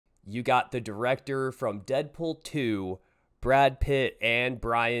You got the director from Deadpool 2, Brad Pitt and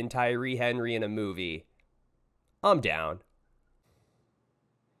Brian Tyree Henry in a movie. I'm down.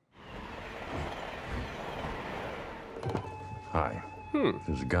 Hi.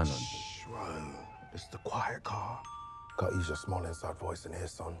 There's a gun on. Shh, bro. It's the quiet car. Gotta use your small inside voice in here,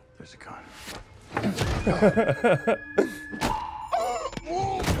 son. There's a gun.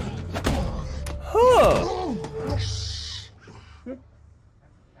 Huh.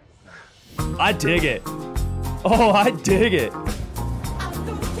 I dig it. Oh, I dig it.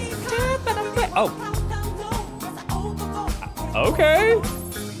 Oh. Okay.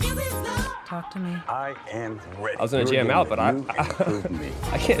 Talk to me. I am ready. I was gonna jam out, but I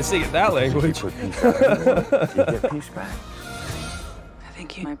can't sing it that language. You get peace back. I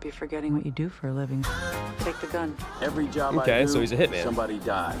think you might be forgetting what you do for a living. Take the gun. Every job I Okay, do, so he's a hitman. somebody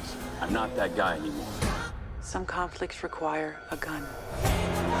dies. I'm not that guy anymore. Some conflicts require a gun.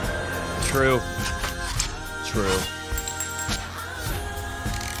 True. True.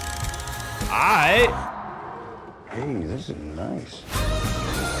 Alright. Hey, this is nice.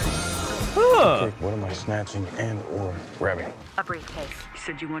 Huh. What am I snatching and or grabbing? A briefcase. You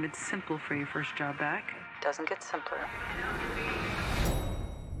said you wanted simple for your first job back. Doesn't get simpler.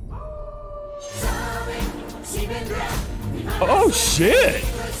 Oh shit.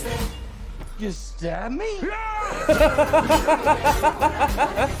 You stab me?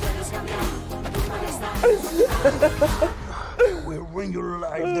 We'll ruin your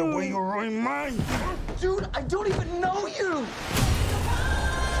life the way you ruin mine. Dude, I don't even know you.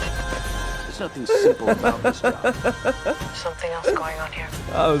 There's nothing simple about this job. Something else going on here.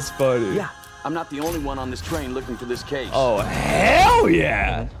 That was funny. Yeah, I'm not the only one on this train looking for this case. Oh, hell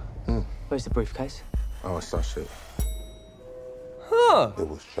yeah. Where's the briefcase? Oh, it's that shit. Huh. It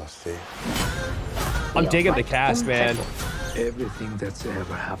was just there. I'm digging the cast, man. Everything that's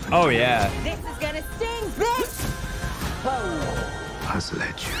ever happened. Oh, yeah. This is gonna sting, bitch! has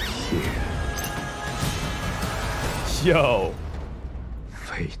led you here. Yo.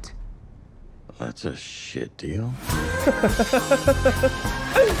 Fate. That's a shit deal.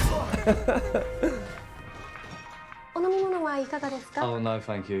 Oh, no,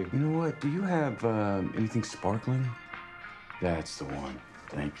 thank you. You know what? Do you have anything sparkling? That's the one.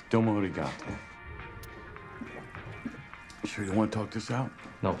 Thank you. Domo arigato. You sure you don't want to talk this out?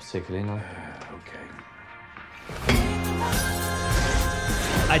 Not particularly, no. Okay.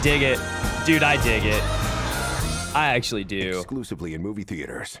 I dig it. Dude, I dig it. I actually do. Exclusively in movie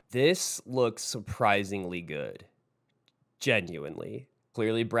theaters. This looks surprisingly good. Genuinely.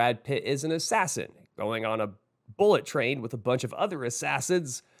 Clearly, Brad Pitt is an assassin going on a bullet train with a bunch of other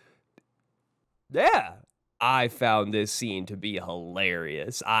assassins. Yeah. I found this scene to be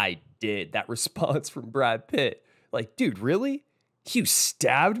hilarious. I did. That response from Brad Pitt. Like, dude, really? You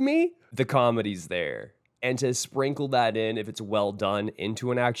stabbed me? The comedy's there. And to sprinkle that in, if it's well done,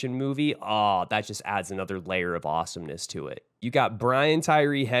 into an action movie, that just adds another layer of awesomeness to it. You got Brian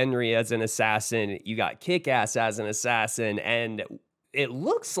Tyree Henry as an assassin, you got Kick-Ass as an assassin, and it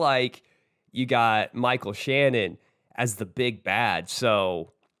looks like you got Michael Shannon as the big bad,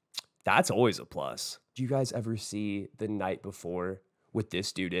 so that's always a plus. Do you guys ever see The Night Before with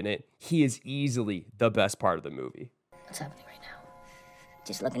this dude in it? He is easily the best part of the movie. What's happening right now?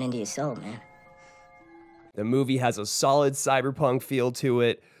 Just looking into your soul, man. The movie has a solid cyberpunk feel to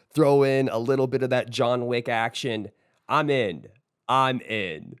it. Throw in a little bit of that John Wick action. I'm in. I'm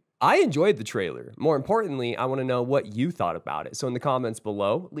in. I enjoyed the trailer. More importantly, I want to know what you thought about it. So in the comments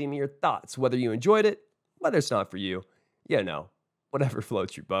below, leave me your thoughts. Whether you enjoyed it, whether it's not for you, you know, whatever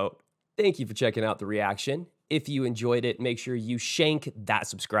floats your boat. Thank you for checking out the reaction. If you enjoyed it, make sure you shank that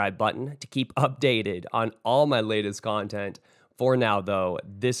subscribe button to keep updated on all my latest content. For now, though,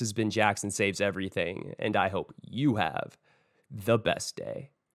 this has been Jackson Saves Everything, and I hope you have the best day.